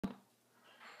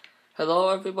Hello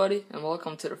everybody, and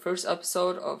welcome to the first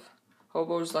episode of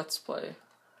Hobo's Let's Play.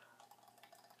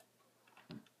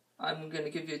 I'm going to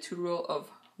give you a tutorial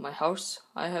of my house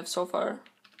I have so far.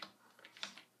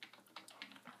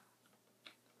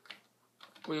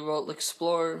 We will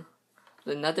explore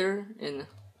the nether in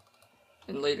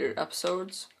later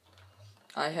episodes.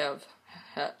 I have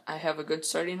a good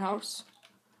starting house,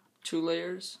 2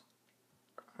 layers,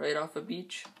 right off a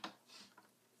beach.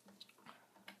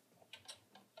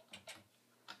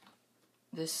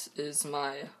 This is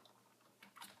my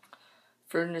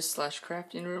furnace /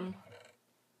 crafting room.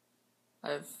 I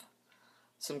have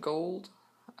some gold.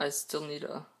 I still need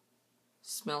to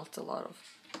smelt a lot of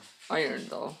iron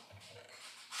though.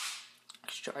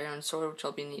 Extra iron sword, which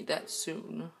I'll be need that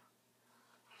soon.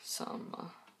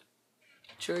 Some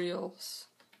materials.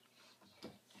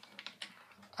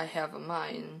 I have a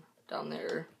mine down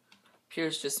there.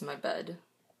 Here's just my bed.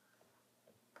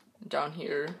 Down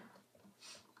here.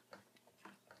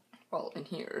 Well, in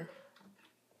here.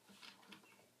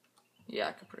 Yeah,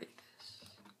 I could break this.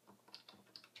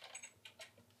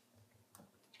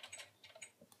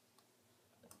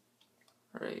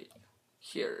 Right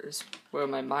here is where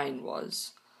my mine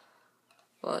was.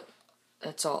 But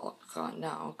that's all gone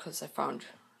now because I found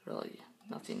really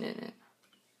nothing in it.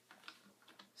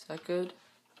 Is that good?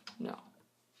 No.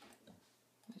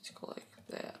 Let's go like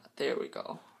that. There we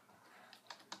go.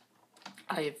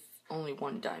 I have only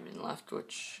 1 diamond left,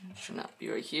 which should not be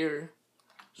right here.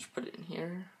 Just put it in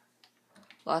here.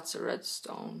 Lots of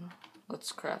redstone.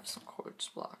 Let's craft some quartz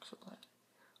blocks with that.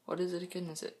 What is it again?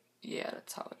 Is it? Yeah,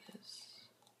 that's how it is.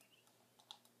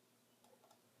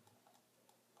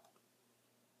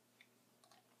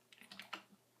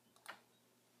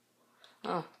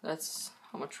 Oh, that's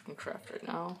how much we can craft right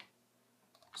now.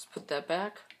 Just put that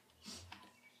back.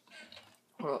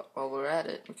 While we're at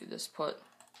it, we could just put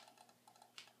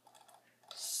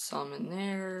some in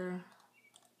there.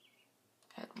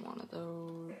 Add one of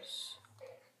those.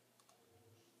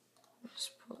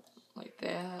 Just put like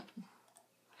that.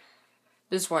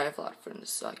 This is why I have a lot of furnace,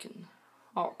 so I can.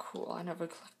 Oh, cool! I never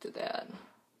collected that.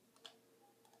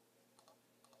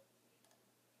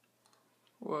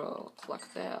 We'll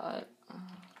collect that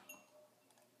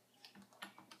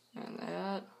and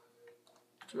that.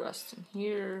 Rest in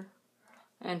here,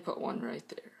 and put one right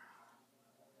there.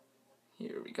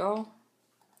 Here we go.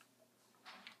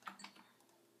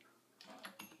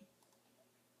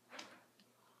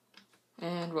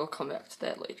 And we'll come back to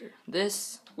that later.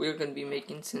 This we're going to be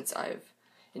making since I'm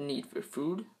in need for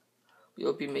food.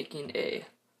 We'll be making a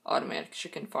automatic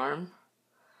chicken farm.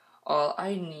 All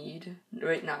I need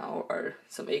right now are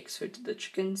some eggs for the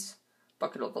chickens,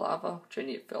 bucket of lava, which I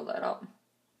need to fill that up,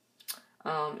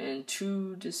 and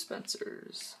 2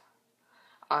 dispensers.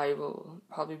 I will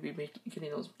probably be getting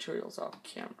those materials off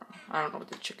camera. I don't know what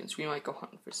the chickens. We might go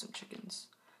hunting for some chickens.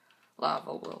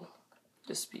 Lava will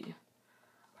just be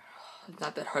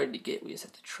not that hard to get. We just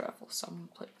have to travel some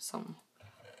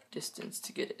distance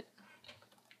to get it.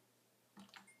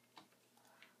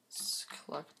 Let's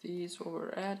collect these while we're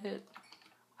at it.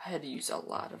 I had to use a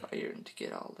lot of iron to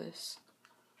get all this.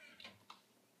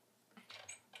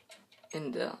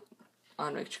 And the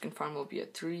automatic chicken farm will be a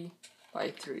 3 by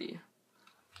 3.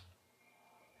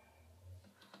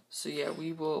 So yeah,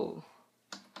 we will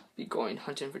be going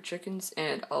hunting for chickens,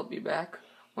 and I'll be back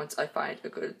once I find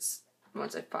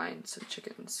some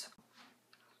chickens.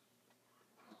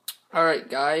 Alright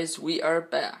guys, we are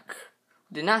back.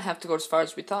 We did not have to go as far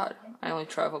as we thought. I only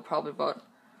traveled probably about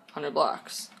 100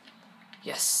 blocks.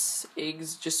 Yes,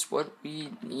 eggs, just what we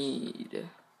need.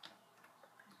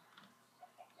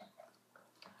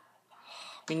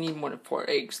 We need more than 4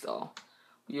 eggs though.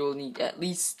 We will need at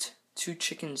least 2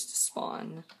 chickens to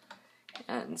spawn.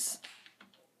 And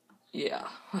yeah,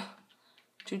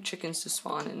 2 chickens to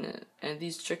spawn in it. And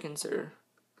these chickens are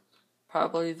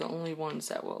probably the only ones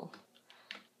that will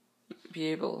be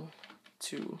able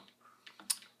to,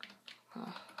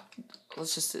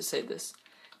 let's just say this.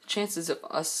 The chances of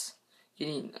us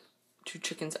getting 2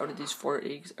 chickens out of these 4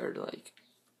 eggs are like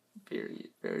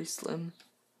very, very slim.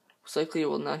 Most likely it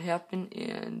will not happen,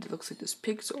 and it looks like this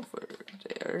pig's over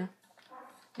there.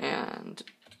 And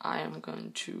I am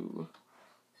going to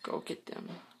go get them,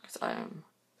 because I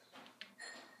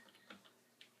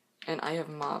have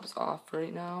mobs off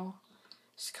right now.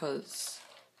 It's because,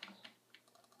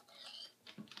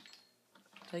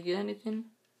 did I get anything?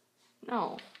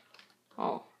 No.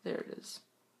 Oh, there it is.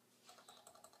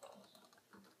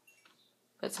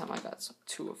 That time I got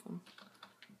 2 of them.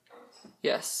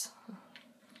 Yes.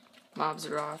 Mobs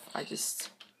are off. I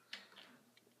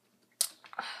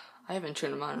haven't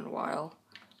turned them on in a while.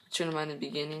 I turned them on in the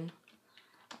beginning.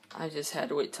 I just had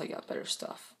to wait till I got better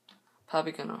stuff.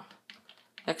 Probably gonna,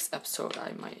 next episode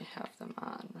I might have them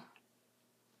on.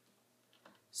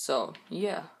 So,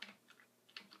 yeah.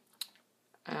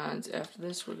 And after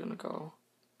this we're gonna go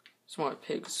some more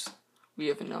pigs. We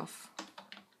have enough.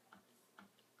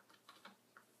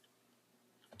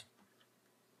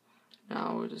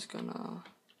 Now we're just gonna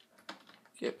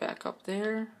get back up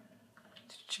there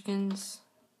to the chickens.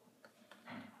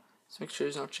 Let's make sure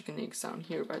there's no chicken eggs down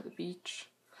here by the beach.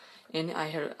 And I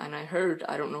heard,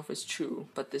 I don't know if it's true,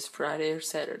 but this Friday or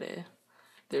Saturday,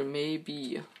 there may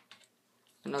be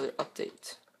another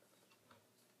update.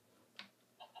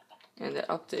 And that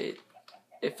update,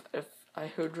 if I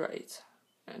heard right,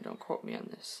 and don't quote me on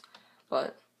this,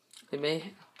 but they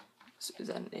may, is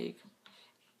that an egg?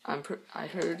 I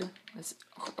heard,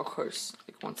 of course,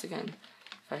 like once again,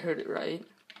 if I heard it right,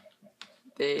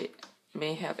 they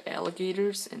may have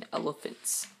alligators and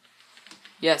elephants.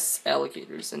 Yes,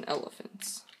 alligators and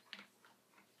elephants.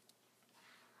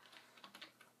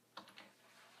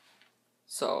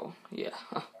 So, yeah.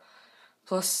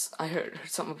 Plus, I heard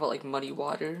something about like muddy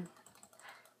water.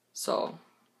 So,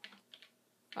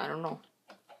 I don't know.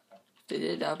 If they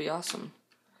did, that'd be awesome.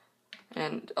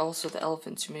 And also the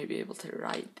elephants, you may be able to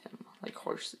ride them like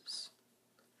horses.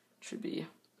 Should be,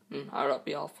 I'd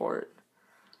be all for it.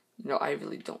 You know, I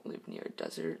really don't live near a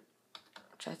desert.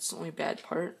 That's the only bad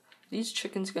part. These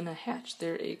chickens gonna hatch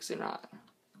their eggs or not?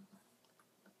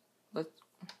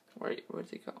 Where'd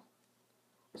they go?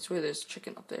 I swear there's a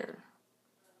chicken up there.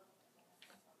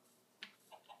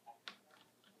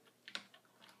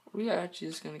 We are actually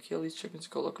just gonna kill these chickens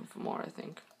and go looking for more, I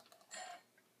think.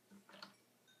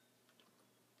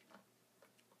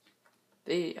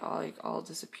 They all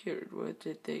disappeared. Where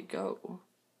did they go?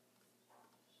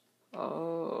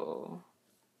 Oh.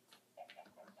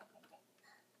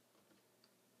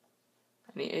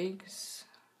 Any eggs?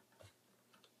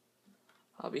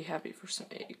 I'll be happy for some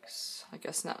eggs. I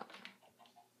guess not.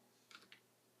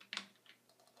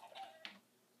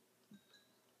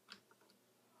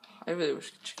 I really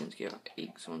wish chickens gave out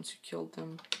eggs once you killed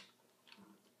them.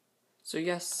 So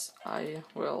yes, I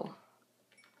will.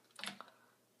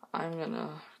 I'm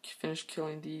gonna finish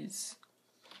killing these.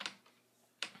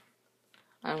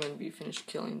 I'm gonna be finished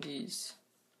killing these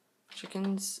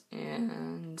chickens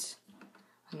and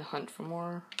hunt for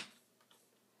more.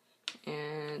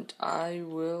 And I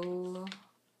will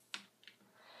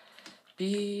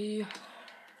be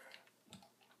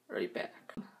right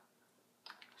back.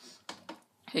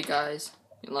 Hey guys,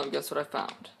 you love, guess what I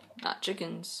found? Not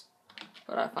chickens,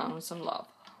 but I found some lava.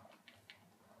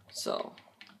 So,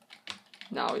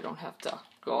 now we don't have to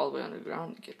go all the way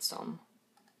underground to get some.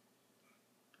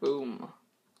 Boom.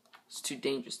 It's too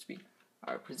dangerous to be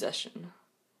our possession.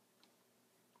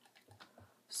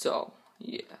 So,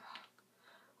 yeah.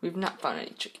 We've not found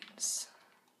any chickens.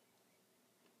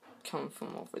 Coming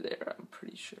from over there, I'm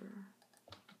pretty sure.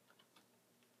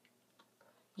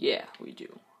 Yeah, we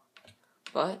do.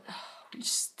 But we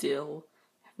still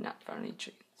have not found any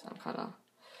chickens. I'm kind of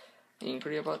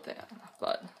angry about that.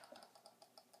 But,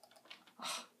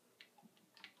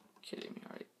 kidding me,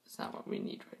 right? It's not what we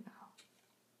need right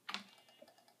now.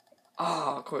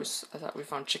 Oh, of course. I thought we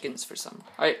found chickens for some.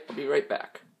 Alright, I'll be right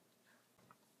back.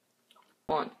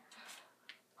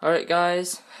 Alright,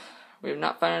 guys. We have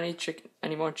not found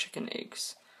any more chicken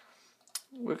eggs.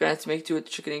 We're gonna have to make do with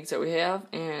the chicken eggs that we have,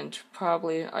 and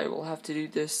probably I will have to do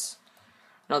this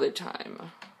another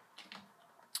time.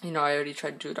 You know, I already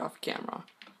tried to do it off camera.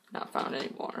 Not found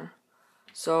any more.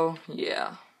 So,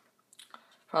 yeah.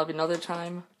 Probably another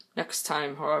time. Next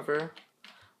time, however,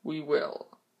 we will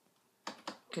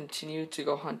continue to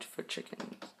go hunt for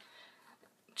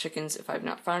chickens if I've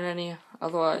not found any.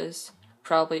 Otherwise,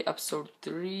 probably episode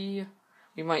 3,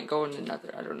 we might go in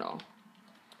another, I don't know.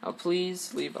 Now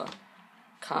please leave a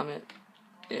comment.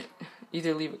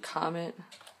 Either leave a comment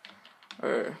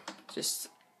or just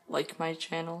like my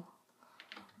channel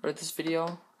or this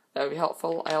video. That would be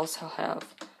helpful. I also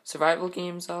have survival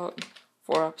games out.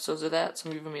 4 episodes of that.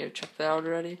 Some of you may have checked that out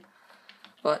already.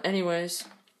 But anyways,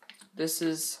 this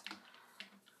is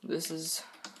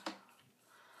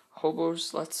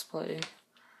Hobo's Let's Play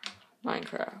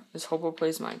Minecraft. This Hobo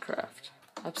Plays Minecraft,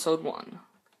 episode 1.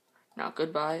 Now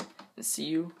goodbye, and see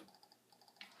you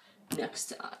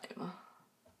next time.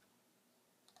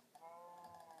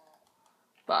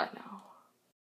 Bye now.